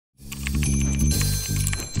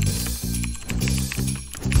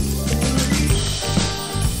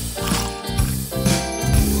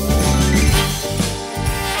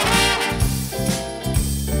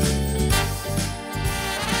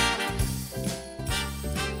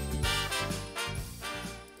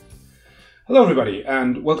Hello everybody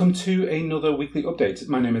and welcome to another weekly update.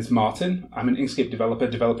 My name is Martin. I'm an Inkscape developer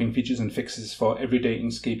developing features and fixes for everyday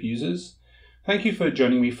Inkscape users. Thank you for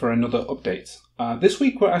joining me for another update. This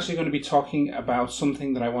week we're actually going to be talking about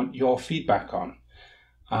something that I want your feedback on.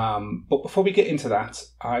 But before we get into that,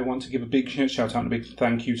 I want to give a big shout out and a big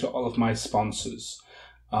thank you to all of my sponsors.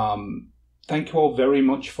 Thank you all very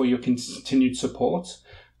much for your continued support.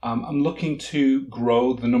 I'm looking to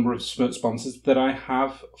grow the number of sponsors that I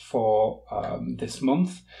have for this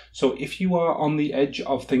month. So if you are on the edge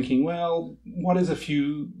of thinking, well, what is a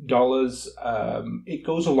few dollars? It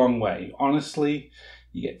goes a long way. Honestly,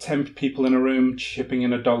 you get 10 people in a room chipping in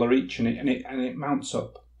 $1 each and it mounts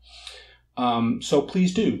up. So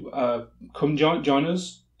please do come join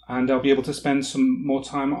us and I'll be able to spend some more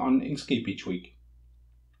time on Inkscape each week.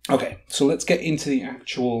 Okay, so let's get into the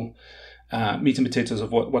actual meat and potatoes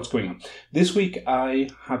of what's going on. This week I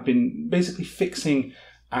have been basically fixing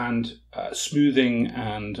and smoothing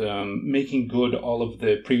and making good all of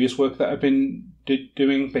the previous work that I've been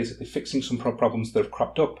doing, basically fixing some problems that have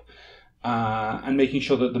cropped up and making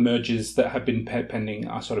sure that the merges that have been pending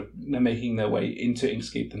are they're making their way into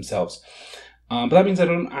Inkscape themselves. But that means I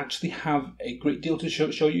don't actually have a great deal to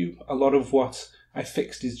show you. A lot of what I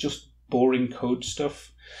fixed is just boring code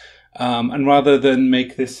stuff. And rather than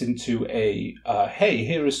make this into a, hey,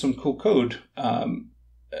 here is some cool code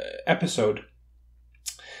episode,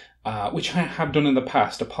 which I have done in the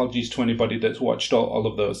past, apologies to anybody that's watched all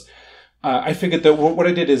of those, I figured that what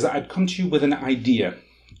I did is I'd come to you with an idea.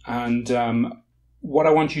 And what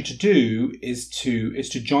I want you to do is to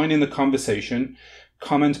join in the conversation,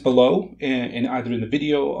 comment below in either in the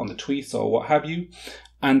video, on the tweets or what have you,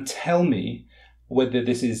 and tell me whether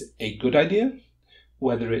this is a good idea,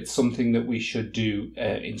 whether it's something that we should do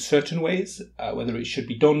in certain ways, whether it should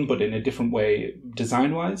be done but in a different way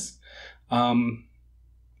design-wise.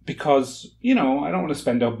 Because, I don't want to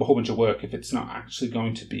spend a whole bunch of work if it's not actually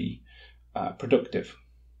going to be productive.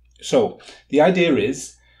 So the idea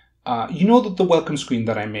is, that the welcome screen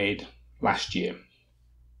that I made last year.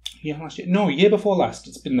 Yeah, last year? No, year before last.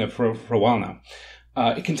 It's been there for a while now.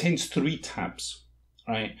 It contains 3 tabs,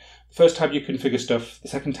 right? The first tab, you configure stuff. The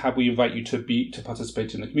second tab, we invite you to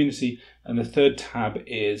participate in the community. And the third tab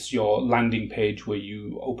is your landing page where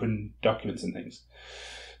you open documents and things.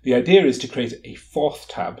 The idea is to create a 4th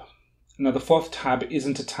tab. Now, the 4th tab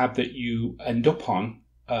isn't a tab that you end up on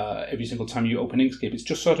every single time you open Inkscape. It's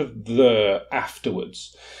just sort of there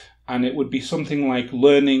afterwards. And it would be something like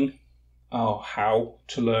learning, how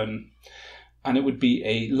to learn. And it would be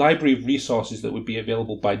a library of resources that would be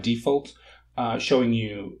available by default, showing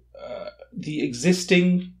you the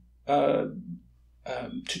existing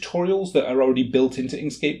tutorials that are already built into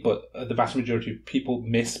Inkscape, but the vast majority of people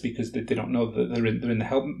miss because they don't know that they're in the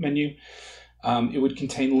help menu. It would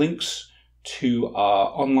contain links to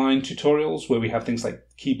our online tutorials where we have things like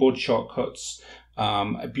keyboard shortcuts,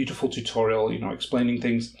 a beautiful tutorial, explaining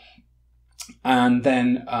things, and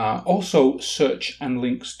then also search and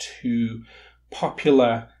links to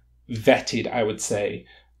popular, vetted, I would say,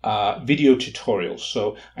 video tutorials.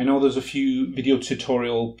 So I know there's a few video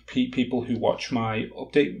tutorial people who watch my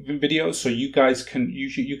update videos. So you guys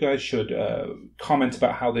should comment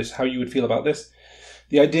about how you would feel about this.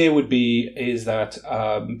 The idea is that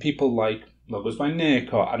people like Logos by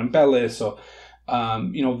Nick or Adam Bellis or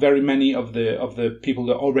very many of the people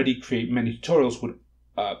that already create many tutorials would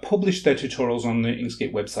publish their tutorials on the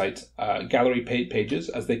Inkscape website gallery pages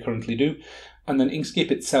as they currently do, and then Inkscape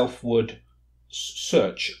itself would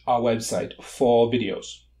search our website for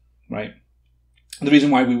videos, right? The reason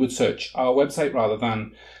why we would search our website rather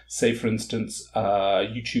than, say, for instance,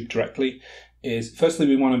 YouTube directly is, firstly,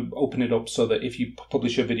 we want to open it up so that if you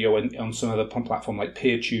publish a video on some other platform like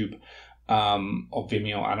PeerTube or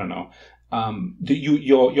Vimeo, I don't know,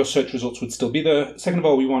 your search results would still be there. Second of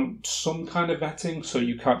all, we want some kind of vetting, so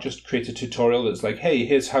you can't just create a tutorial that's like, hey,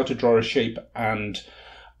 here's how to draw a shape, and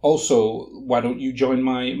also, why don't you join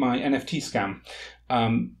my NFT scam?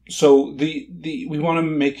 So we want to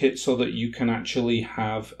make it so that you can actually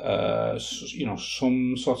have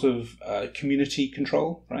some sort of community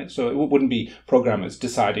control, right? So it wouldn't be programmers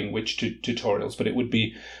deciding which tutorials, but it would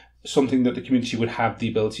be something that the community would have the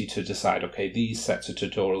ability to decide, okay, these sets of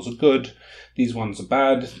tutorials are good, these ones are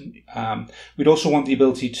bad. We'd also want the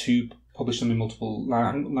ability to publish them in multiple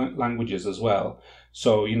languages as well.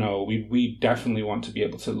 So, we definitely want to be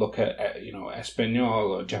able to look at,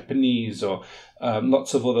 Espanol or Japanese or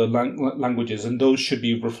lots of other languages, and those should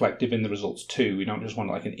be reflective in the results too. We don't just want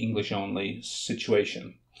like an English-only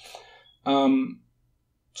situation.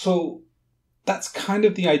 So that's kind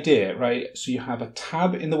of the idea, right? So you have a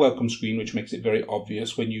tab in the welcome screen, which makes it very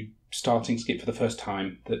obvious when you start Inkscape for the first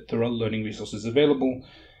time that there are learning resources available.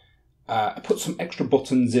 I put some extra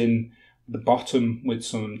buttons in the bottom with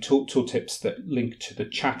some tool tips that link to the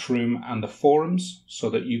chat room and the forums so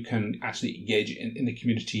that you can actually engage in the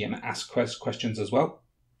community and ask questions as well.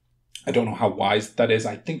 I don't know how wise that is.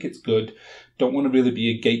 I think it's good. Don't want to really be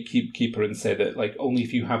a gatekeeper and say that like only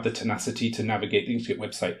if you have the tenacity to navigate the Inkscape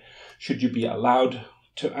website should you be allowed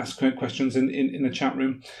to ask questions in the chat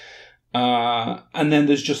room. And then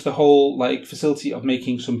there's just the whole like facility of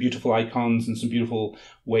making some beautiful icons and some beautiful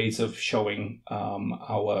ways of showing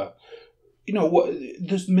our,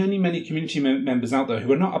 there's many community members out there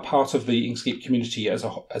who are not a part of the Inkscape community as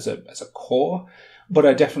a core, but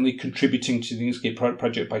are definitely contributing to the Inkscape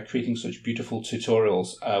project by creating such beautiful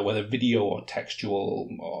tutorials, whether video or textual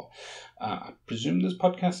or I presume there's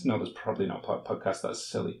podcasts. No, there's probably not podcasts. That's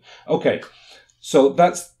silly. Okay. So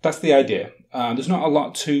that's the idea. There's not a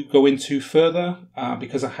lot to go into further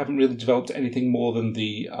because I haven't really developed anything more than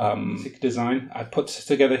the basic design I've put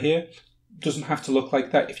together here. Doesn't have to look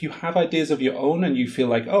like that. If you have ideas of your own and you feel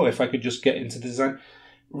like, oh, if I could just get into the design,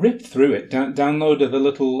 rip through it. Download the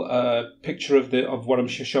little picture of what I'm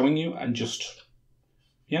showing you and just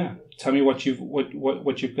tell me what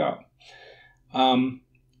you've got.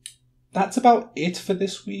 That's about it for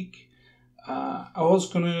this week. I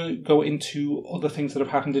was going to go into other things that have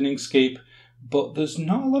happened in Inkscape, but there's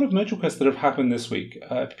not a lot of merge requests that have happened this week.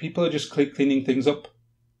 People are just cleaning things up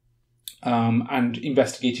and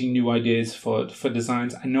investigating new ideas for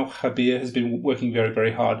designs. I know Habir has been working very,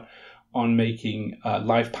 very hard on making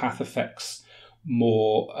live path effects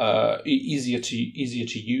more easier to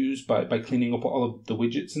use by cleaning up all of the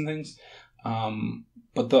widgets and things.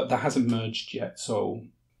 But that hasn't merged yet, so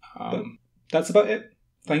that's about it.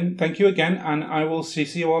 Thank you again, and I will see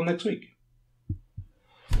you all next week.